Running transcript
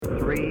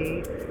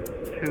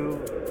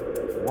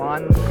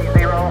Every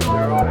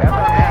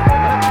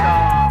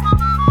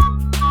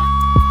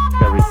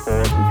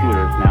 4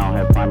 computers now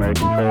have primary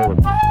control of.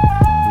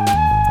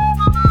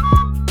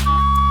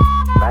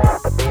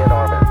 Nice to be in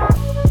orbit.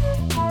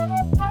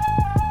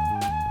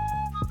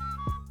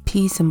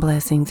 Peace and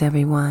blessings,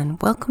 everyone.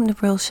 Welcome to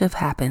Real Shift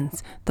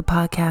Happens, the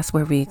podcast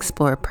where we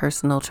explore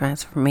personal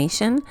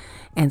transformation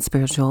and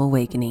spiritual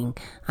awakening.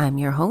 I'm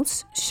your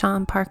host,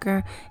 Sean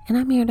Parker, and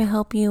I'm here to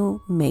help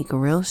you make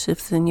real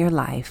shifts in your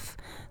life.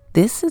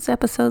 This is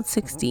episode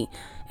 60,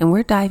 and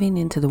we're diving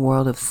into the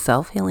world of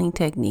self-healing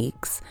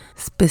techniques,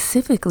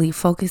 specifically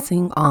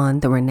focusing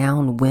on the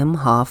renowned Wim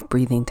Hof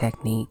breathing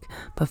technique.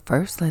 But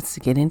first, let's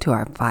get into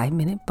our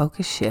 5-minute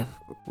focus shift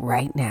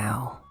right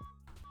now.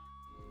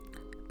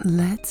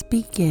 Let's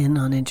begin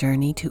on a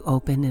journey to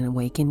open and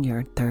awaken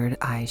your third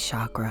eye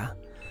chakra,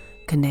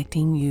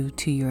 connecting you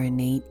to your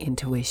innate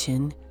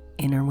intuition,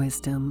 inner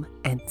wisdom,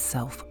 and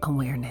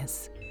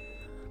self-awareness.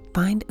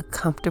 Find a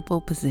comfortable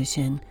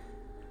position,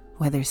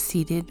 whether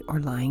seated or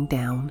lying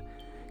down,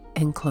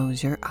 and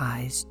close your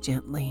eyes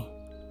gently.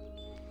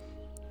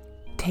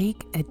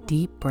 Take a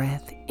deep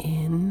breath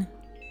in,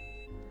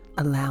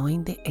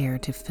 allowing the air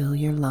to fill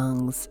your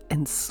lungs,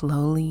 and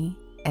slowly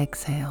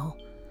exhale,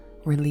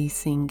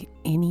 releasing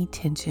any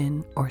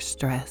tension or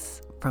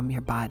stress from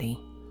your body.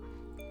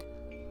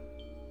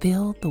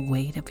 Feel the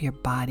weight of your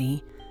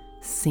body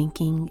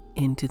sinking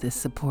into the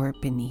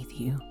support beneath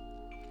you,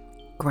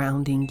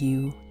 grounding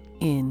you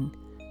in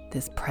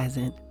this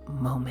present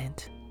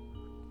moment.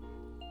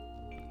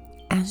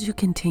 As you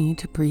continue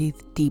to breathe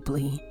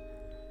deeply,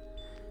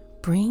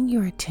 bring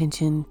your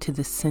attention to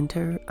the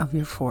center of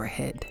your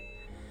forehead,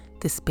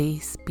 the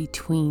space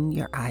between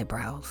your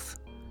eyebrows.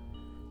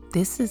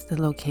 This is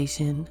the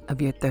location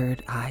of your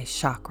third eye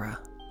chakra.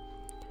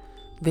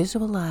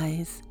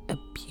 Visualize a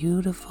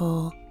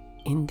beautiful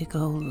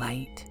indigo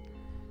light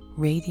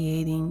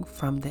radiating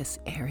from this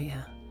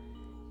area,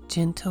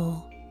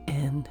 gentle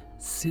and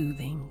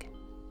soothing.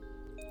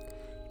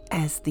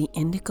 As the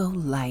indigo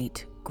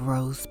light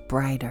grows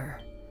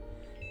brighter,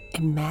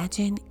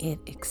 imagine it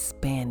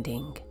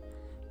expanding,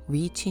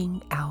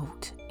 reaching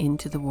out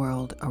into the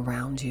world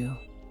around you.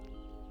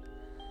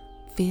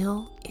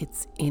 Feel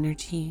its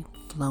energy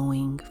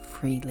flowing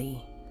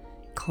freely,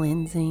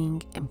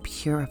 cleansing and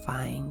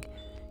purifying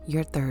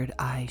your third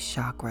eye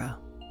chakra,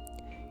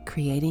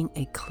 creating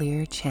a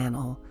clear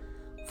channel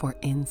for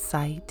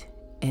insight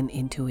and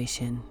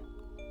intuition.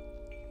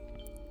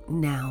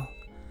 Now,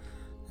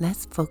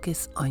 let's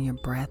focus on your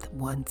breath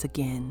once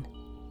again.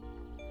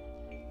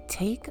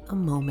 Take a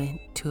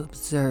moment to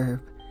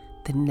observe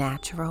the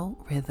natural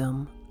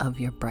rhythm of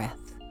your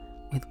breath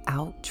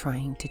without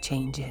trying to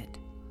change it.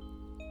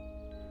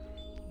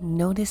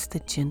 Notice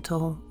the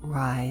gentle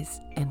rise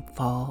and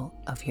fall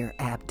of your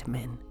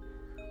abdomen,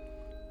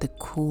 the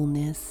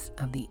coolness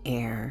of the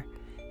air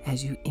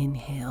as you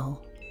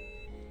inhale,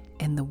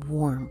 and the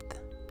warmth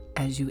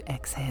as you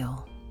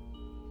exhale.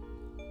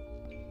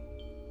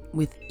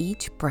 With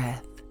each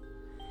breath,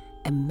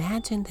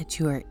 imagine that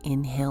you are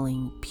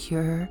inhaling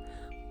pure,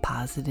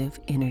 positive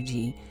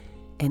energy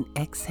and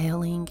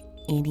exhaling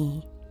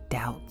any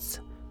doubts,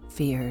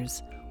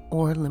 fears,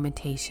 or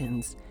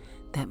limitations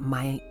that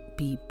might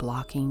be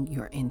blocking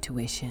your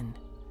intuition.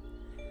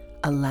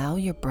 Allow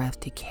your breath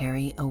to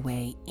carry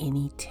away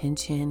any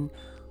tension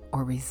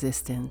or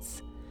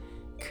resistance,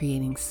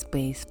 creating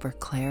space for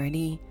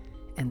clarity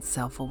and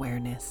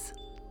self-awareness.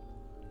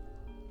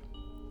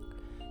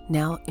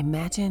 Now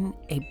imagine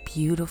a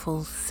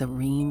beautiful,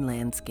 serene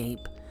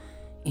landscape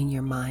in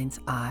your mind's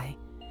eye.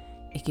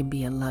 It can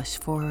be a lush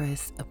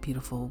forest, a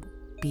beautiful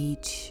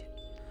beach,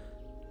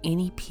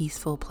 any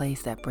peaceful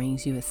place that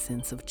brings you a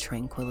sense of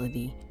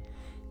tranquility.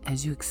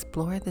 As you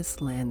explore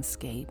this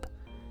landscape,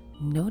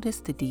 notice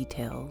the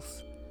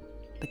details,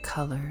 the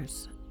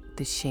colors,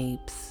 the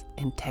shapes,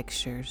 and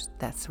textures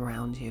that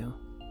surround you.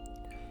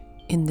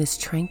 In this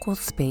tranquil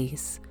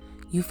space,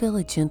 you feel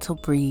a gentle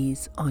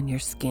breeze on your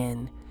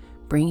skin,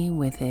 bringing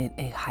with it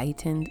a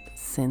heightened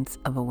sense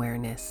of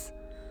awareness.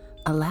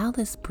 Allow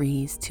this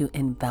breeze to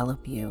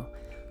envelop you,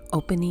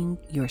 opening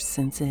your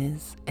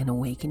senses and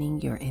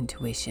awakening your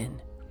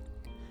intuition.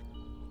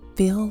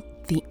 Feel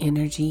the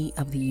energy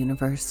of the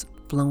universe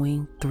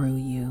flowing through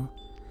you,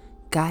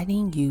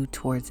 guiding you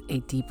towards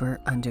a deeper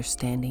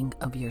understanding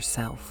of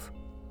yourself.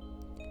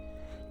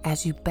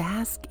 As you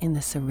bask in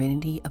the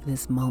serenity of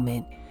this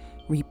moment,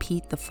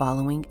 repeat the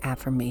following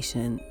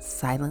affirmation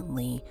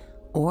silently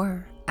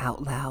or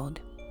out loud.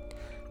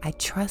 I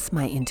trust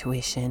my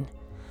intuition.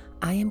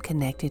 I am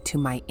connected to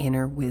my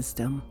inner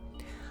wisdom.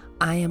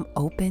 I am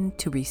open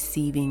to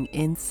receiving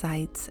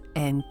insights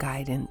and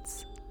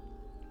guidance.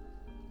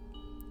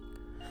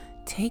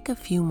 Take a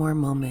few more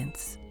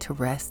moments to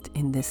rest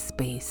in this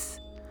space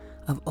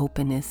of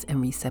openness and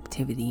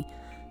receptivity,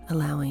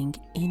 allowing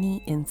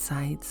any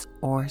insights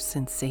or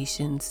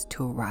sensations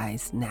to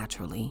arise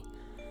naturally.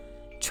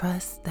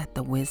 Trust that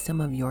the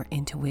wisdom of your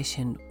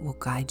intuition will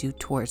guide you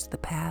towards the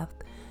path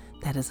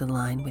that is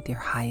aligned with your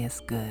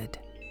highest good.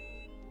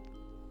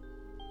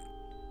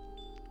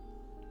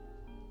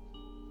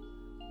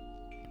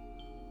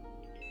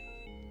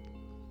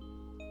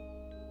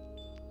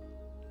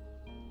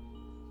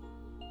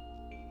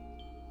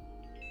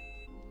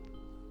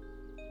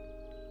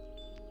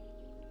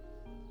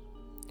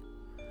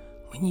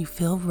 When you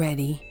feel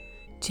ready,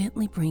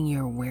 gently bring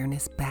your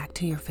awareness back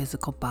to your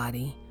physical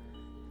body.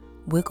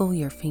 Wiggle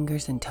your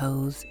fingers and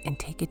toes and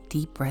take a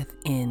deep breath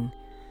in,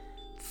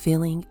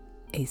 feeling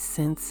a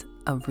sense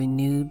of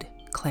renewed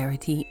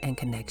clarity and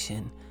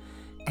connection.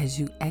 As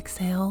you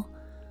exhale,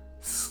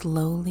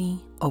 slowly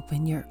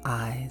open your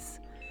eyes,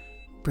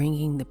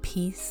 bringing the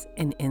peace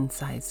and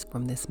insights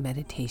from this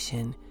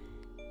meditation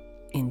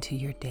into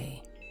your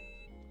day.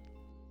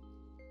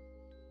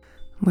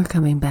 We're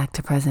coming back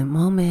to present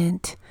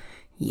moment.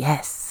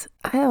 Yes,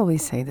 I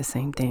always say the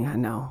same thing, I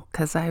know,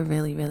 because I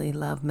really, really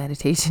love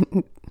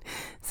meditation.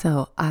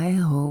 So I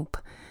hope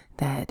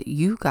that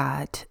you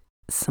got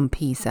some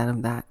peace out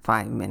of that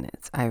 5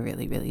 minutes. I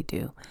really, really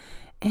do.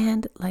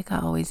 And like I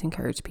always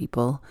encourage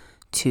people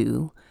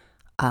to,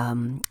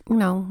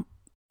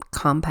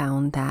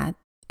 compound that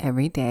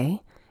every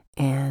day.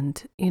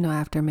 And,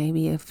 after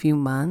maybe a few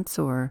months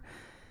or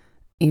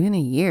even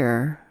a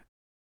year,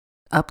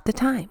 up the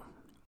time.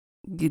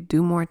 You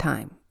do more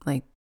time.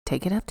 Like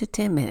take it up to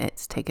 10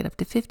 minutes, take it up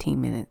to 15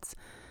 minutes,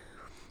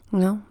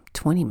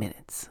 20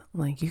 minutes.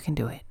 Like you can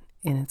do it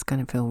and it's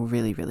going to feel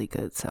really, really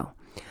good. So,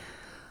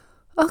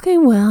 okay,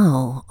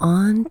 well,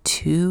 on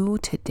to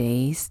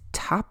today's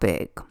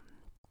topic.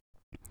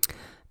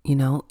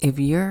 If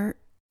you're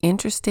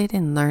interested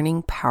in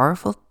learning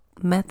powerful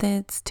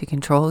methods to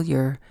control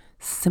your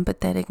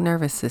sympathetic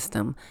nervous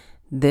system,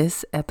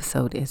 this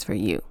episode is for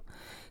you.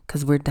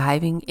 Because we're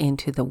diving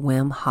into the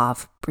Wim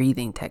Hof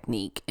breathing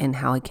technique and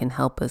how it can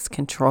help us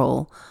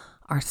control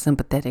our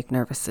sympathetic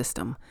nervous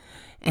system.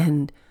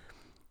 And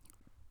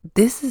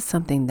this is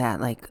something that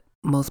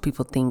most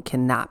people think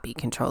cannot be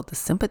controlled. The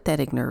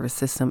sympathetic nervous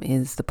system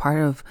is the part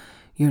of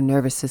your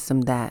nervous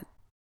system that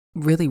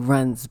really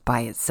runs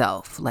by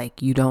itself.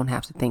 Like you don't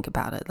have to think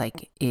about it.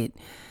 Like it,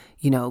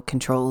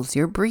 controls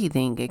your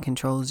breathing. It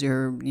controls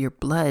your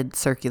blood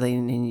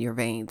circulating in your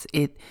veins.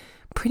 It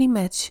pretty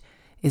much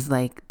is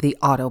like the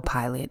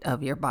autopilot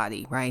of your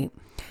body, right?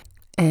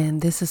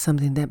 And this is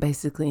something that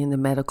basically in the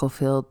medical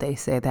field, they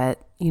say that,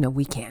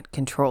 we can't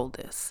control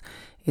this.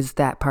 It's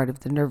that part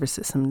of the nervous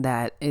system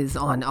that is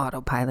on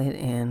autopilot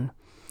and,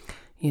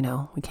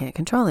 we can't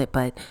control it.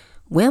 But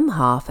Wim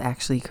Hof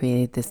actually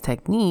created this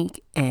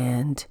technique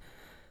and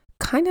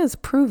kind of has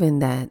proven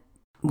that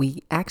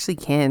we actually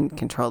can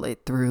control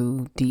it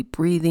through deep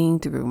breathing,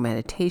 through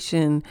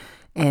meditation,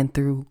 and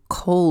through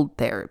cold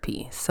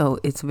therapy. So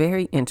it's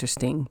very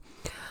interesting.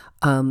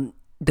 The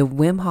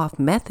Wim Hof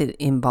method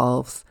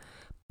involves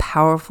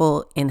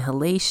powerful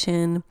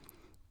inhalation,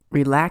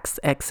 relaxed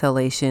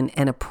exhalation,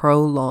 and a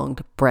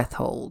prolonged breath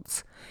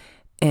holds.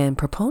 And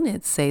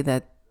proponents say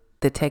that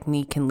the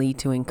technique can lead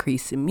to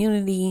increased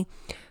immunity,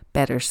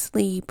 better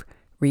sleep,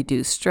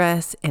 reduced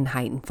stress, and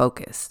heightened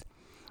focus.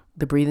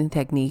 The breathing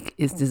technique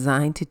is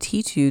designed to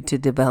teach you to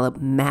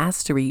develop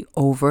mastery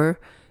over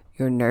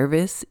your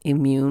nervous,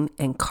 immune,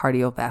 and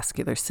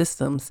cardiovascular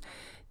systems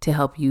to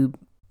help you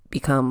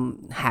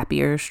become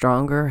happier,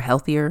 stronger,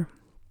 healthier.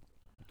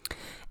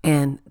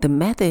 And the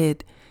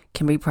method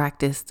can be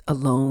practiced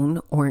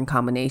alone or in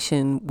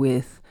combination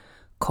with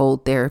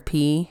cold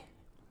therapy,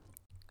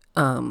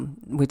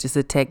 which is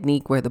a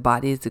technique where the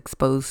body is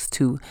exposed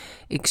to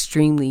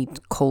extremely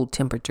cold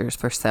temperatures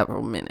for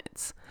several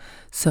minutes.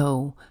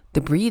 So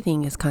the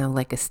breathing is kind of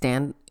like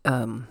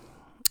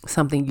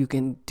something you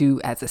can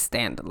do as a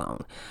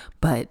standalone,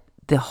 but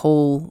the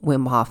whole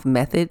Wim Hof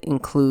method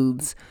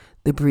includes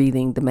the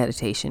breathing, the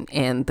meditation,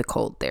 and the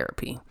cold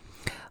therapy.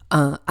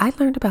 I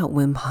learned about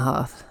Wim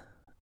Hof,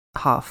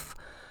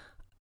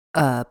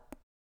 I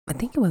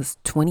think it was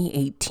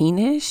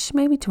 2018-ish,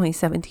 maybe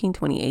 2017,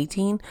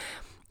 2018.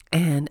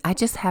 And I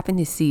just happened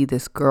to see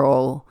this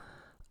girl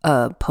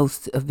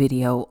post a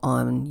video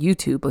on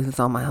YouTube. It was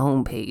on my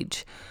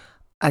homepage.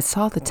 I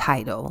saw the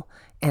title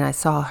and I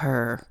saw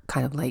her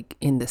kind of like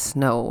in the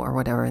snow or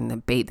whatever in the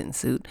bathing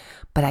suit,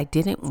 but I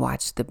didn't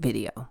watch the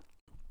video.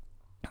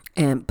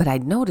 But I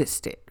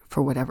noticed it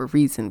for whatever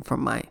reason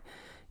from my,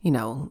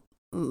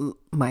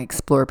 my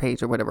explore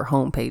page or whatever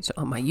homepage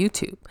on my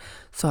YouTube.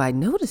 So I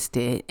noticed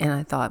it and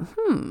I thought,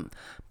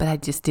 but I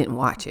just didn't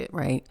watch it,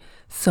 right?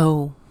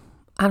 So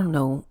I don't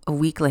know, a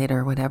week later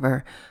or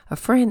whatever, a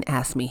friend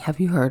asked me, have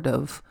you heard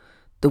of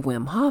the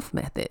Wim Hof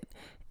method?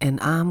 And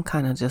I'm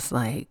kind of just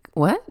like,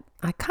 what?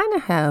 I kind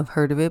of have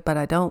heard of it, but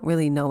I don't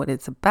really know what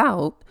it's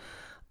about.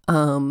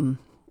 And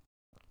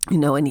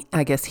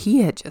I guess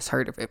he had just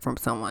heard of it from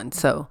someone.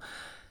 So,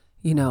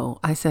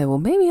 I said, well,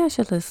 maybe I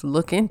should just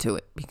look into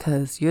it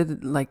because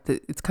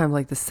it's kind of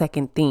like the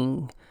second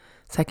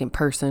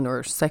person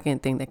or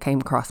second thing that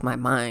came across my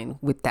mind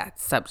with that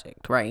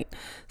subject, right?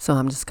 So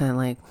I'm just kind of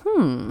like,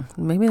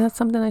 maybe that's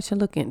something I should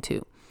look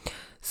into.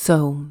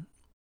 So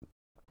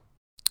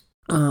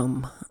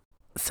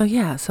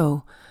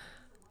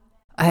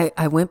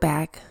I went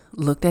back,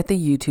 looked at the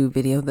YouTube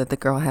video that the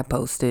girl had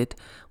posted,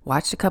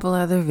 watched a couple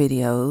other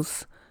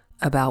videos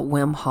about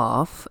Wim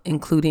Hof,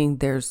 including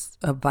there's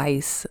a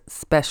Vice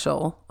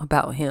special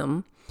about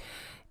him.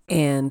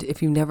 And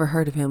if you've never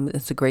heard of him,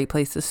 it's a great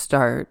place to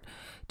start.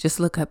 Just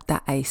look up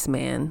the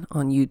Iceman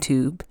on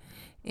YouTube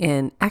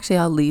And actually,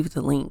 I'll leave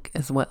the link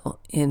as well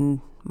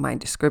in my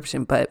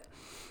description. But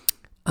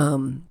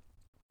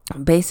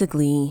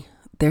basically,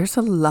 there's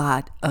a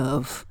lot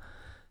of,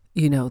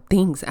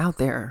 things out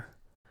there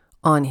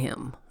on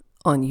him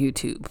on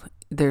YouTube.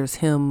 There's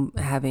him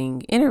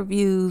having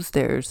interviews.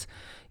 There's,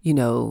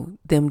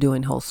 them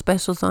doing whole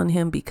specials on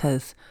him,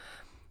 because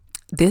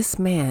this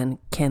man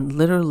can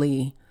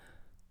literally,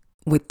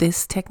 with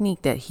this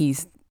technique that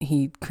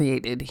he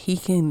created, he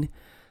can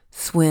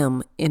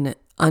swim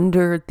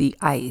under the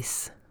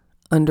ice,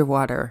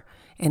 underwater,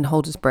 and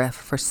hold his breath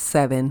for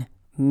 7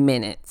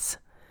 minutes.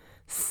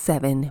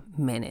 7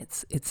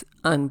 minutes. It's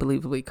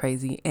unbelievably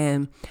crazy.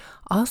 And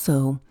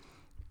also,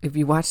 if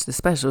you watch the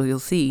special, you'll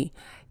see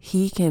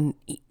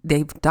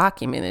they've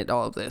documented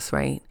all of this,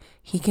 right?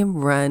 He can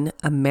run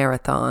a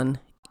marathon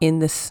in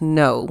the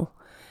snow,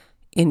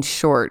 in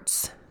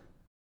shorts,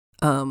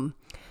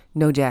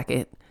 no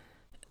jacket,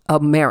 a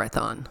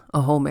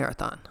whole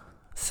marathon.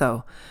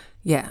 So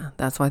yeah,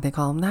 that's why they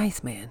call him the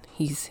Iceman.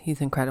 He's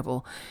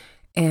incredible.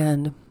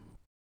 And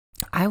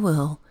I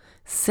will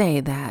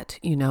say that,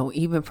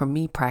 even for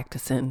me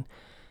practicing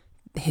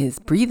his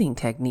breathing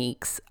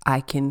techniques,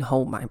 I can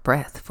hold my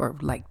breath for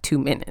like 2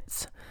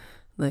 minutes,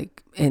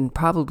 and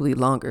probably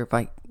longer if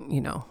I,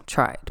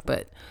 tried.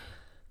 But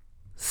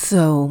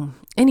so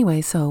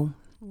anyway,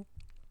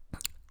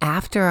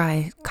 after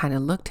I kind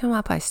of looked him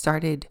up,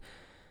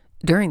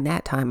 during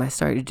that time, I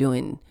started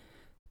doing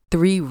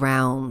 3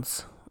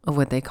 rounds of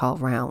what they call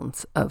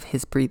rounds of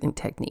his breathing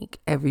technique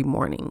every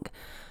morning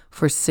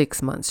for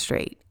 6 months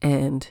straight.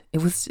 And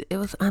it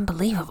was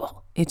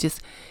unbelievable.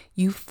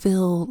 You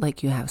feel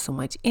like you have so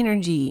much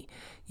energy.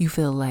 You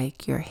feel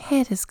like your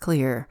head is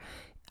clear.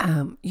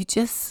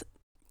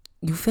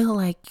 You feel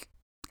like,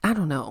 I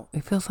don't know,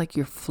 it feels like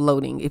you're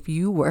floating. If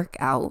you work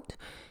out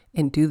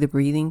and do the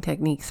breathing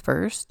techniques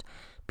first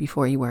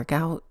before you work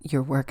out,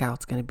 your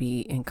workout's going to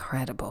be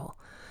incredible.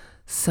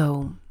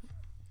 So,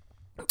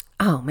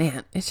 oh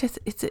man,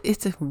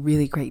 it's a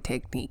really great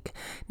technique.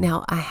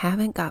 Now, I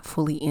haven't got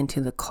fully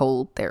into the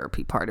cold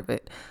therapy part of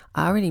it.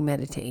 I already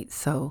meditate,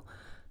 so,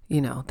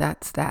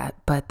 that's that.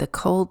 But the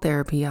cold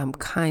therapy, I'm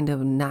kind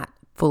of not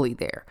fully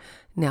there.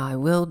 Now, I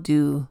will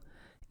do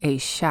a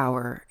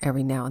shower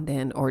every now and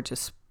then, or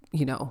just,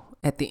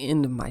 at the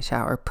end of my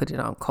shower, put it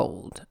on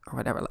cold or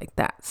whatever like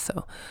that.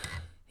 So,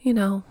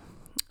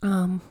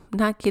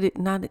 not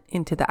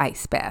into the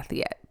ice bath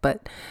yet,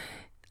 but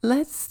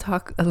let's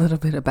talk a little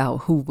bit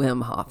about who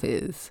Wim Hof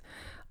is.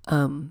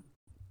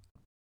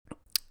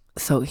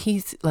 So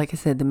he's, like I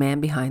said, the man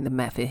behind the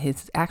method.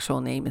 His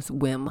actual name is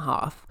Wim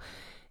Hof,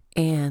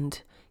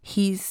 and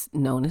he's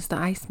known as the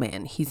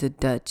Iceman. He's a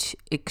Dutch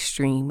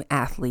extreme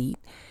athlete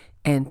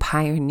and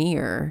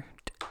pioneered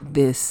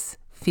this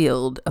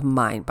field of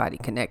mind-body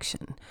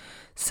connection.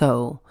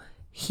 So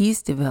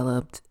he's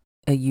developed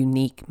a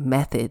unique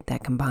method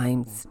that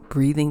combines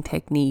breathing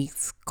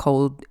techniques,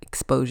 cold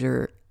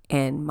exposure,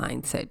 and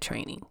mindset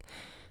training.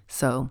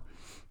 So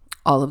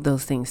all of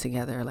those things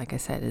together, like I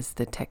said, is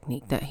the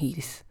technique that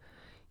he's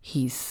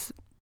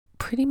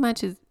pretty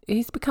much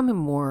he's becoming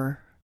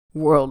more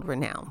world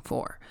renowned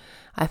for.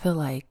 I feel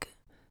like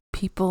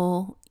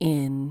people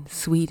in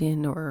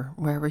Sweden or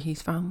wherever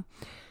he's from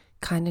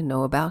kind of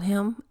know about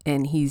him,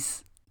 and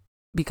he's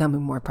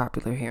becoming more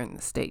popular here in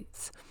the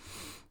States.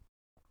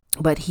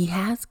 But he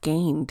has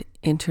gained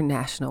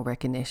international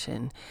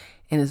recognition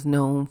and is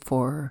known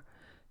for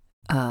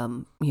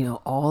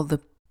all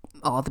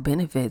the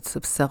benefits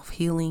of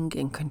self-healing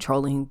and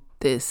controlling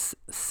this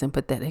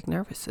sympathetic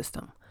nervous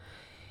system.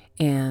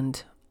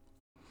 And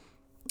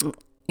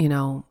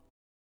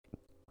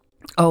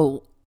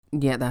oh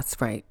yeah, that's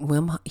right.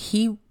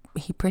 He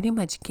pretty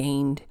much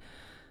gained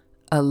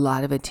a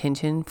lot of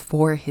attention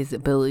for his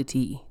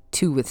ability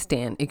to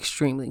withstand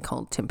extremely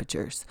cold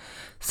temperatures.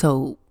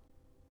 So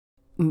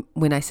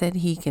when I said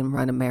he can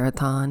run a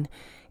marathon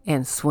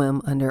and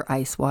swim under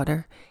ice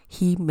water,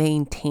 he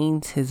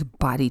maintains his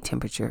body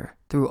temperature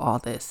through all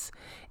this.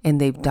 And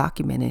they've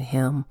documented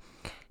him,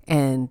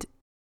 and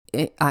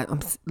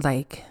I'm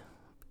like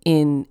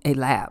in a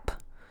lab,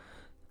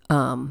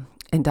 and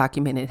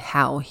documented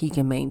how he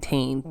can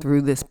maintain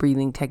through this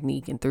breathing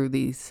technique and through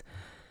these,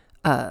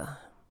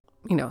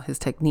 his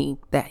technique,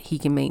 that he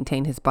can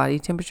maintain his body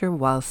temperature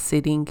while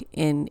sitting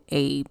in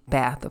a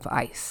bath of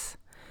ice.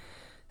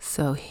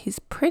 So he's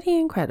pretty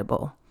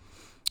incredible.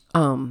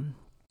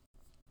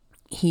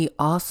 He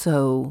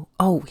also,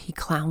 he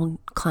climbed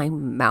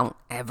Mount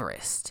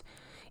Everest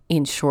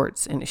in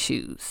shorts and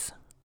shoes.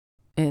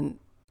 And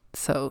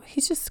so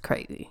he's just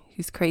crazy.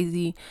 He's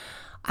crazy.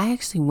 I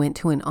actually went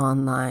to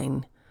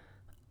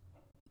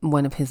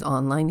one of his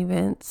online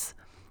events,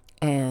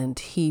 and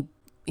he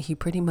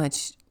pretty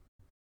much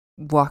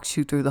walks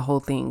you through the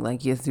whole thing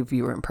like as if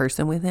you were in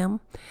person with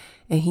him.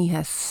 And he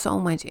has so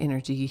much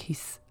energy.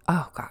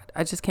 Oh God,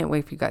 I just can't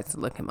wait for you guys to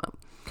look him up.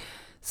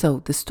 So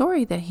the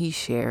story that he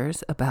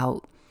shares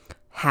about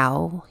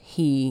how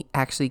he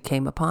actually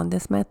came upon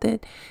this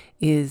method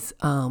is,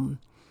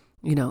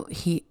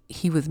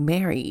 he was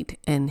married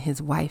and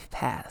his wife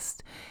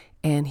passed,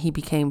 and he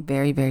became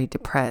very, very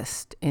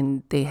depressed.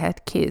 And they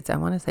had kids, I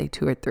want to say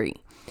 2 or 3.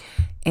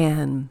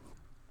 And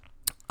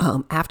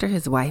after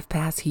his wife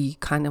passed, he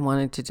kind of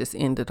wanted to just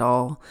end it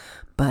all,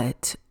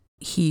 but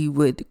he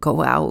would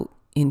go out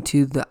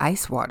into the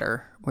ice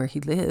water where he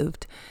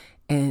lived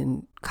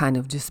and kind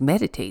of just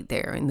meditate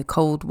there in the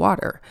cold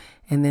water.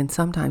 And then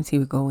sometimes he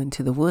would go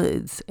into the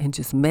woods and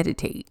just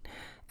meditate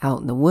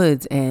out in the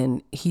woods.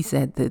 And he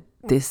said that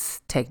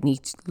this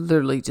technique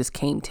literally just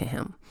came to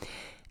him,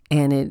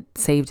 and it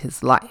saved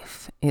his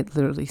life. It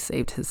literally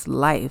saved his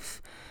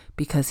life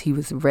because he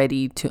was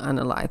ready to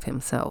unalive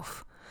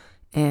himself.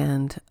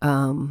 And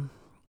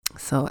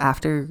so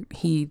after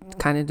he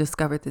kind of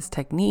discovered this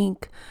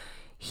technique,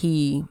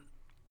 he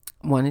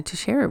wanted to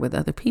share it with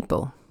other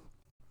people.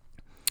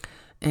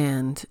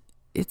 And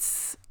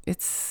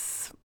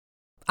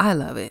I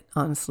love it,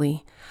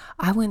 honestly.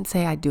 I wouldn't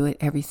say I do it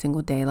every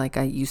single day like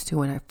I used to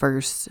when I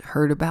first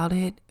heard about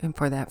it and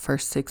for that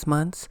first 6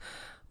 months,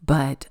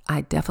 but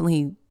I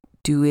definitely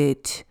do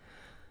it,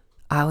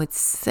 I would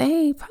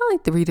say probably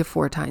 3 to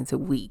 4 times a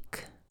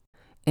week.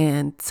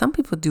 And some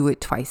people do it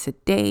twice a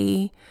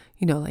day,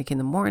 like in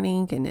the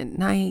morning and at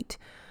night.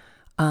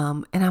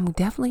 And I'm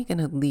definitely going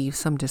to leave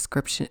some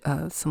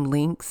some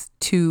links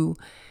to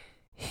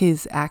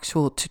his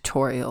actual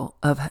tutorial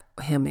of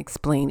him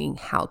explaining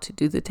how to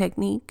do the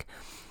technique.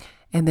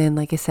 And then,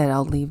 like I said,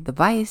 I'll leave the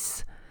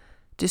Vice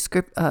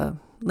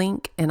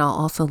link, and I'll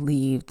also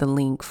leave the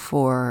link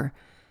for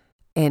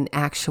an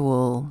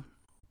actual,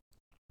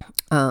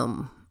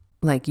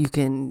 like you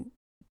can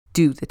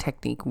do the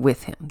technique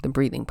with him, the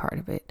breathing part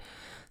of it.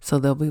 So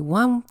there'll be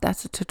one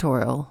that's a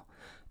tutorial,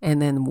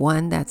 and then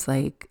one that's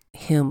like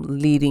him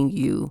leading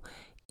you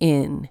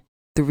in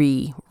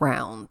 3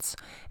 rounds.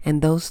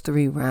 And those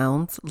 3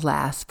 rounds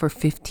last for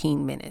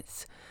 15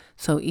 minutes.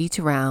 So each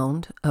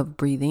round of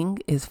breathing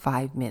is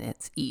 5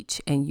 minutes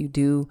each. And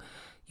you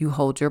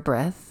hold your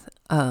breath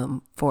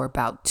for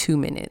about 2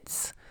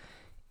 minutes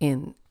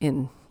in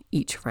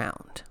each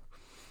round.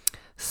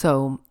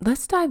 So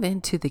let's dive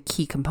into the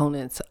key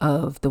components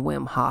of the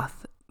Wim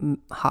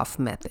Hof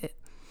method.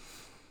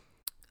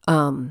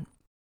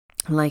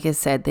 Like I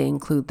said, they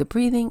include the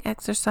breathing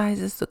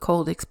exercises, the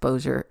cold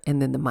exposure,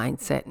 and then the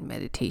mindset and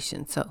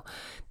meditation. So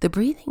the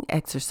breathing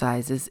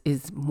exercises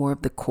is more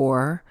of the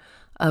core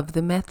of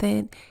the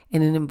method,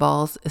 and it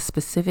involves a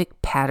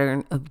specific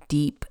pattern of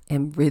deep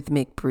and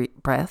rhythmic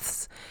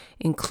breaths,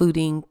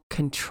 including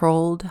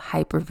controlled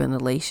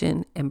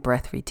hyperventilation and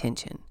breath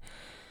retention.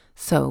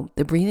 So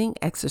the breathing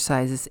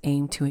exercises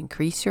aim to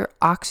increase your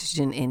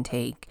oxygen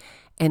intake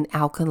and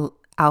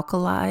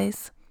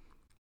alkalize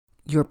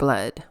your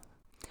blood.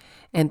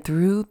 And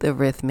through the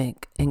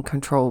rhythmic and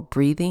controlled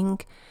breathing,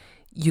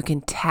 you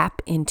can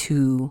tap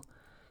into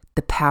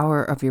the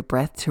power of your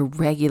breath to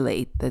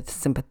regulate the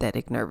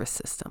sympathetic nervous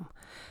system.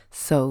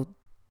 So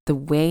the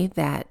way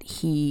that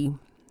he,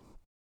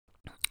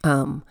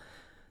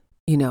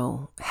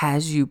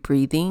 has you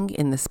breathing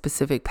in the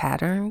specific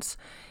patterns,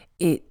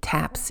 it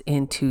taps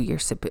into your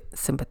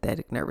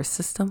sympathetic nervous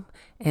system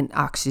and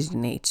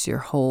oxygenates your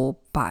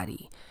whole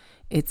body.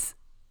 It's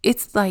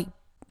like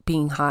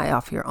being high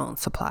off your own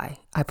supply.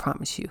 I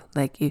promise you.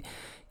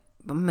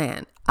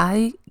 Man,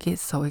 I get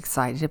so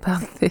excited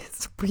about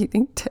this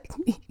breathing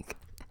technique.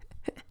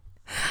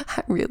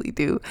 I really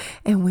do.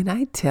 And when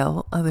I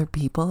tell other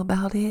people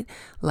about it,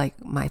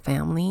 like my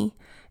family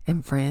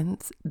and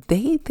friends,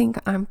 they think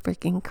I'm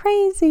freaking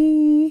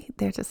crazy.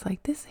 They're just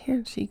like, this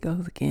here she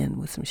goes again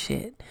with some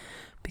shit,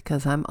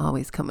 because I'm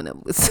always coming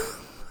up with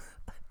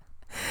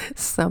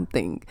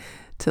something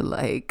to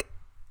like,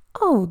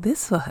 oh,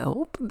 this will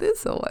help.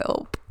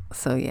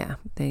 So yeah,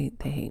 they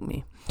hate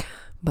me.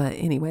 But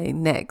anyway,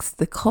 next,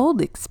 the cold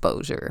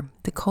exposure.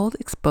 The cold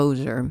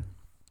exposure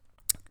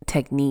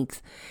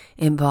techniques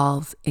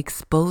involves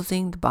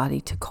exposing the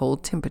body to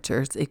cold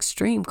temperatures,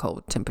 extreme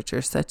cold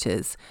temperatures, such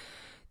as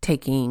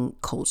taking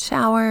cold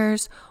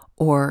showers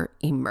or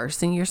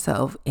immersing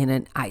yourself in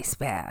an ice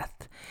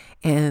bath.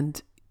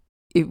 And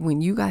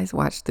when you guys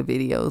watch the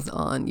videos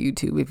on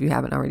YouTube, if you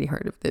haven't already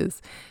heard of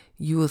this,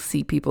 you will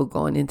see people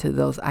going into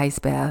those ice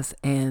baths.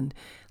 And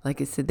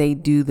like I said, they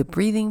do the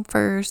breathing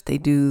first, they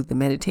do the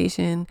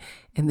meditation,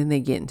 and then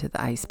they get into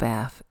the ice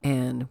bath.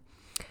 And,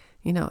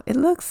 it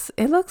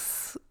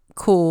looks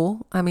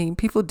cool. I mean,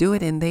 people do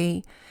it and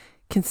they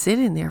can sit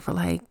in there for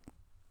 10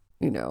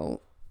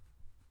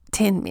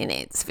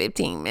 minutes,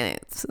 15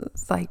 minutes.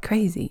 It's like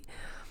crazy.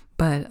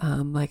 But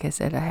like I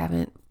said, I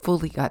haven't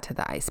fully got to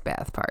the ice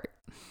bath part.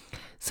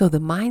 So the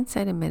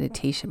mindset and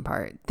meditation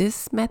part,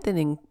 this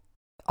method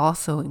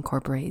also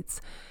incorporates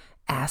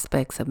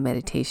aspects of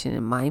meditation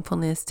and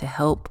mindfulness to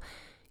help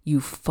you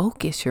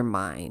focus your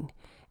mind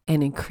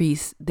and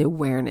increase the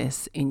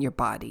awareness in your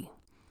body.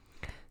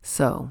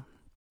 So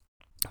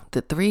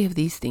the 3 of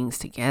these things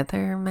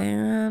together,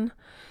 man,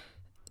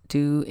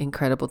 do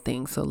incredible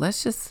things. So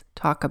let's just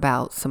talk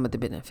about some of the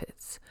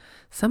benefits.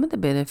 Some of the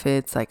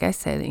benefits, like I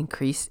said,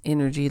 increased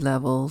energy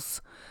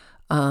levels.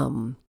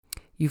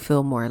 You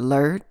feel more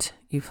alert.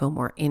 You feel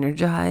more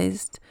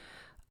energized.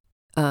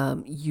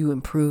 You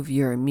improve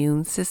your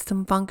immune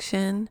system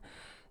function.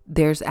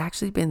 There's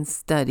actually been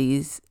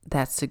studies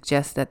that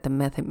suggest that the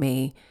method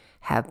may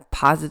have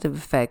positive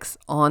effects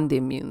on the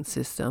immune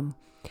system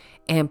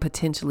and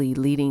potentially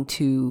leading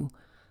to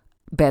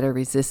better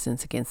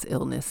resistance against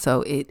illness.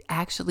 So it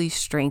actually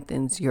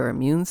strengthens your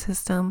immune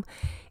system.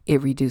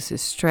 It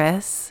reduces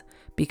stress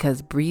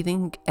because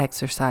breathing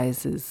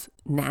exercises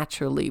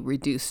naturally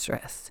reduce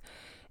stress.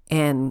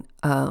 And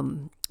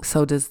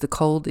so does the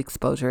cold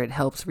exposure. It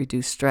helps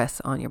reduce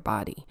stress on your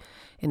body,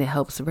 and it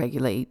helps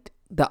regulate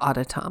the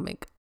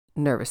autonomic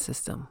nervous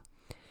system.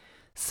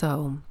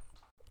 So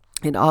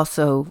it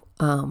also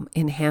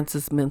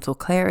enhances mental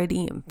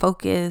clarity and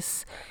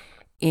focus,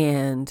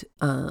 and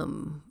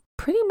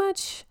pretty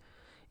much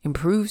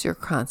improves your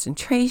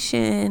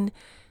concentration.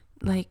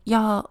 Like,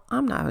 y'all,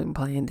 I'm not even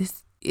playing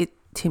this. It,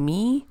 to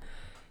me,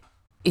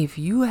 if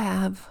you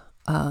have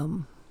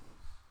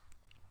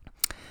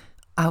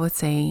I would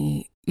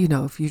say,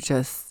 if you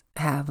just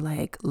have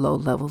like low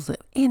levels of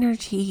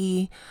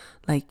energy,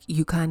 like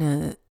you kind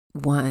of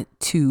want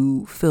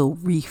to feel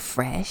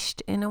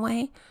refreshed in a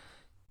way,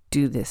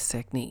 do this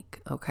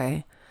technique,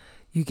 okay?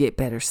 You get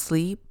better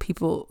sleep.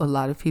 A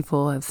lot of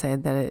people have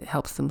said that it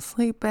helps them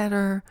sleep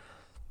better.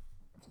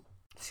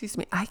 Excuse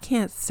me. I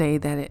can't say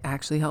that it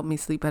actually helped me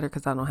sleep better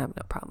because I don't have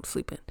no problem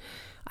sleeping.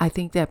 I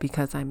think that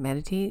because I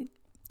meditate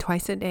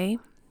twice a day,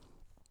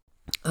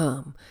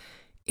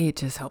 it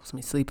just helps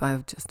me sleep. I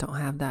just don't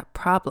have that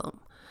problem.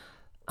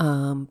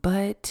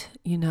 But,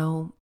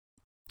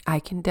 I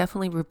can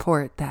definitely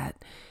report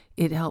that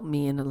it helped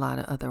me in a lot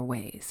of other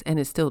ways. And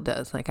it still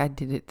does. Like, I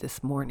did it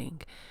this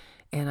morning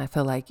and I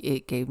feel like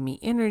it gave me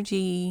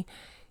energy.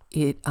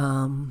 It,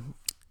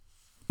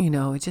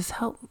 it just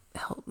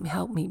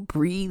helped me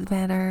breathe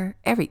better,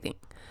 everything.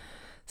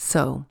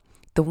 So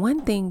the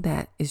one thing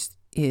that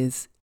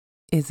is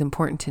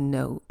important to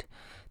note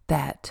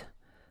that,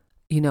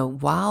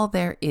 while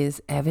there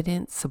is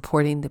evidence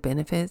supporting the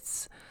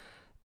benefits,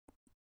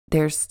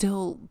 there's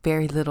still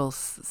very little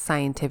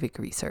scientific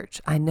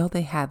research. I know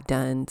they have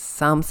done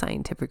some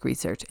scientific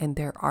research, and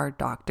there are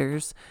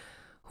doctors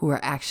who are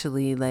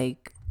actually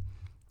like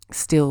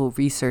still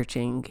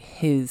researching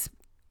his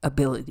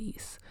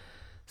abilities.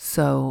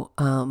 So,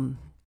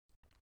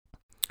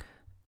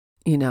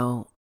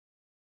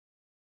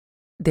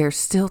 there's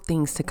still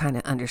things to kind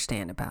of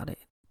understand about it,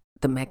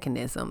 the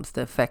mechanisms,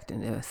 the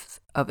effectiveness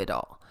of it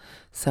all.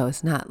 So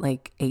it's not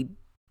like a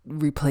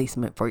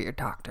replacement for your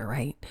doctor,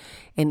 right?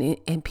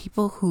 And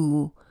people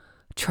who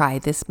try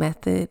this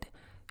method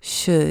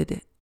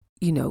should,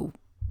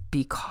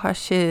 be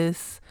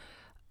cautious,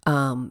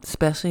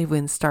 especially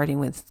when starting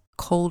with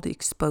cold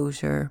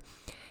exposure,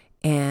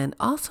 and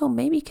also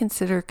maybe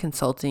consider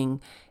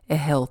consulting a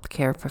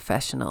healthcare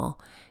professional,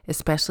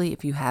 especially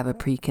if you have a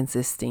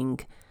pre-existing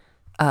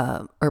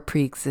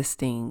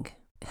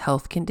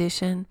health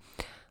condition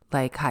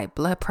like high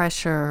blood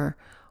pressure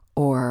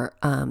or,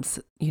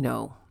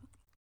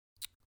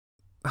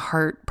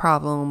 heart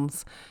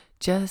problems.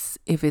 Just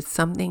if it's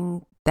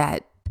something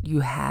that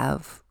you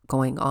have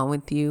going on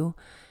with you,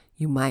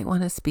 you might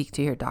want to speak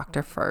to your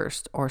doctor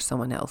first or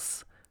someone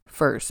else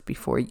first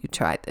before you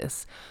try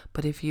this.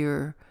 But if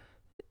you're,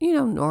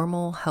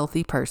 normal,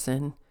 healthy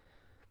person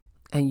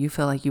and you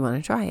feel like you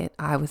want to try it,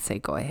 I would say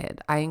go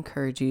ahead. I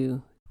encourage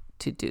you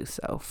to do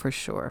so for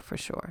sure.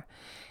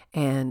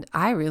 And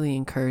I really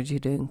encourage you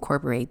to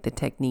incorporate the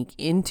technique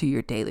into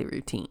your daily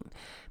routine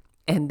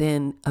and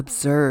then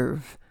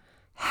observe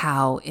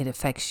how it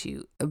affects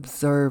you.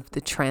 Observe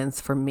the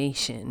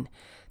transformation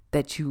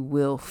that you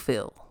will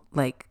feel,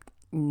 like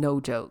no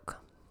joke.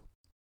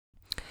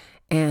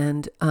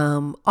 And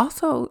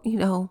also,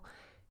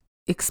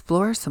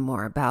 explore some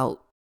more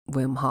about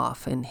Wim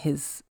Hof and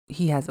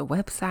he has a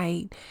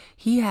website.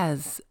 He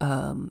has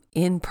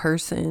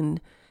in-person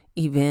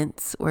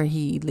events where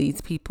he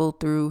leads people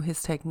through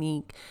his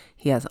technique.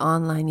 He has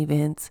online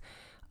events.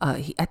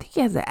 I think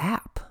he has an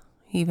app.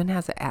 He even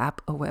has an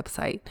app, a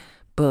website,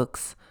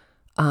 books.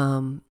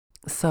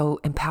 So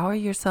empower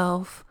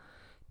yourself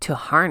to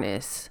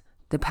harness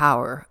the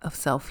power of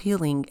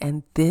self-healing.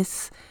 And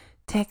this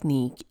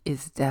technique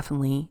is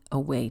definitely a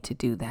way to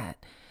do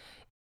that.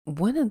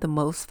 One of the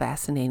most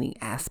fascinating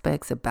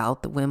aspects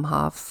about the Wim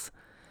Hof's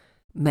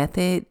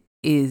method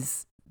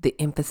is the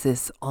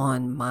emphasis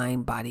on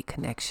mind-body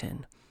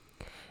connection.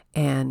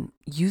 And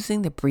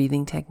using the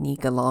breathing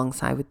technique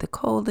alongside with the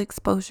cold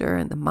exposure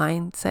and the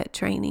mindset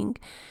training,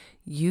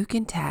 you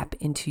can tap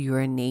into your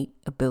innate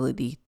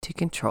ability to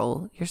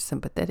control your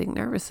sympathetic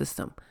nervous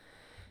system.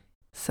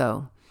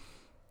 So,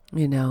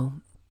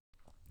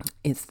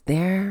 it's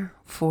there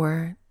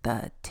for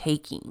the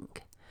taking,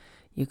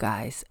 you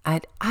guys.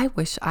 I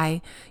wish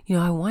I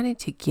wanted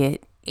to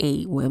get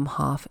a Wim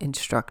Hof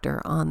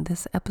instructor on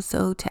this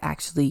episode to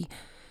actually,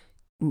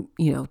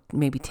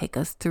 maybe take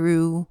us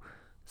through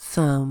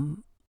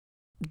some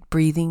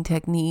breathing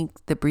technique,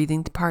 the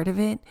breathing part of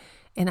it.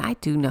 And I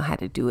do know how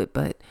to do it,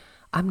 but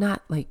I'm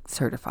not like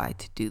certified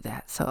to do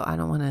that. So I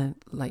don't want to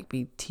like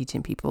be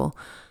teaching people.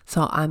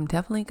 So I'm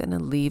definitely going to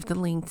leave the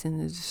links in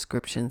the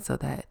description so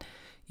that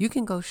you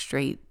can go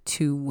straight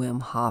to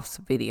Wim Hof's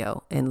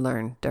video and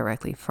learn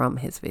directly from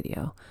his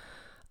video.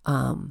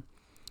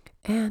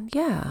 And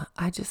yeah,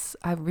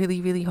 I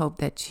really, really hope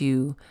that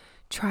you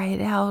try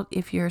it out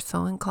if you're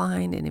so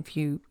inclined, and if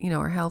you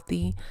are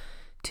healthy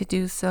to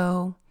do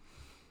so.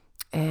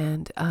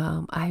 And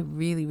I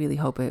really, really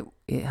hope it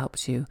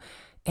helps you.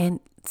 And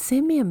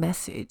send me a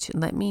message and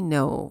let me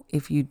know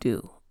if you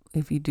do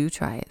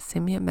try it.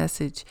 Send me a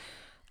message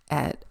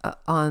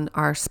on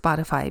our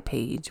Spotify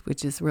page,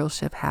 which is Real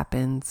Shift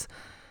Happens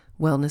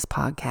Wellness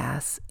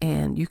Podcast,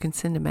 and you can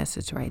send a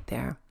message right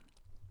there.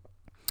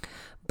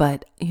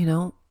 But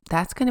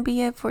that's going to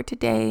be it for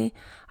today.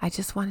 I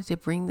just wanted to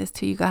bring this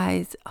to you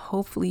guys.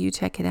 Hopefully you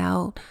check it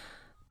out.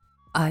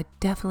 I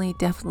definitely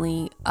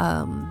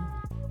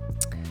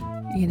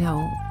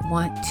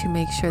want to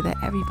make sure that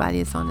everybody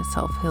is on a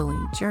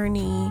self-healing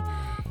journey.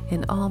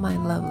 And all my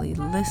lovely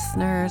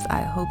listeners,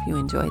 I hope you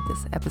enjoyed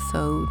this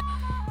episode.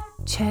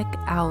 Check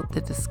out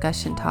the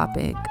discussion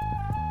topic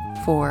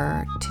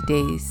for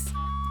today's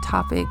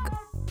topic,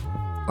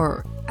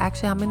 or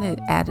actually I'm going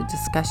to add a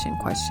discussion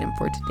question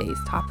for today's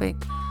topic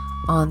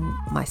on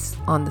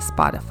the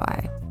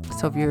Spotify.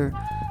 So if you're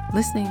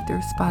listening through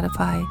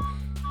Spotify,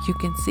 you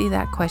can see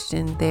that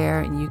question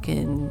there and you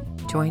can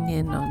join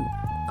in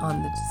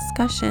on the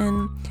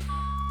discussion.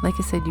 Like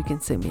I said, you can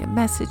send me a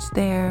message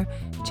there,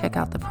 check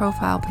out the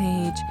profile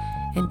page,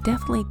 and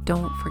definitely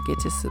don't forget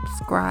to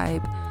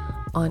subscribe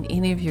on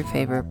any of your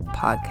favorite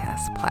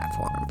podcast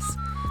platforms.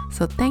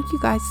 So thank you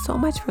guys so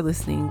much for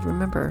listening.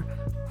 Remember,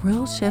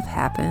 real shift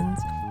happens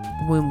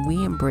when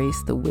we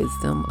embrace the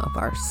wisdom of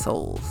our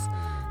souls.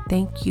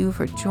 Thank you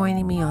for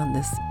joining me on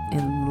this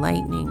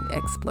enlightening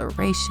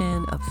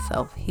exploration of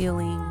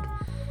self-healing.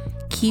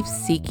 Keep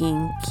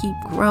seeking, keep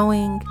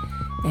growing,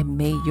 and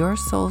may your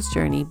soul's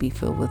journey be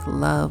filled with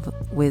love,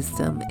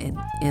 wisdom, and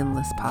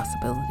endless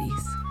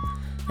possibilities.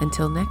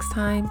 Until next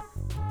time,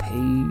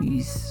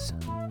 peace.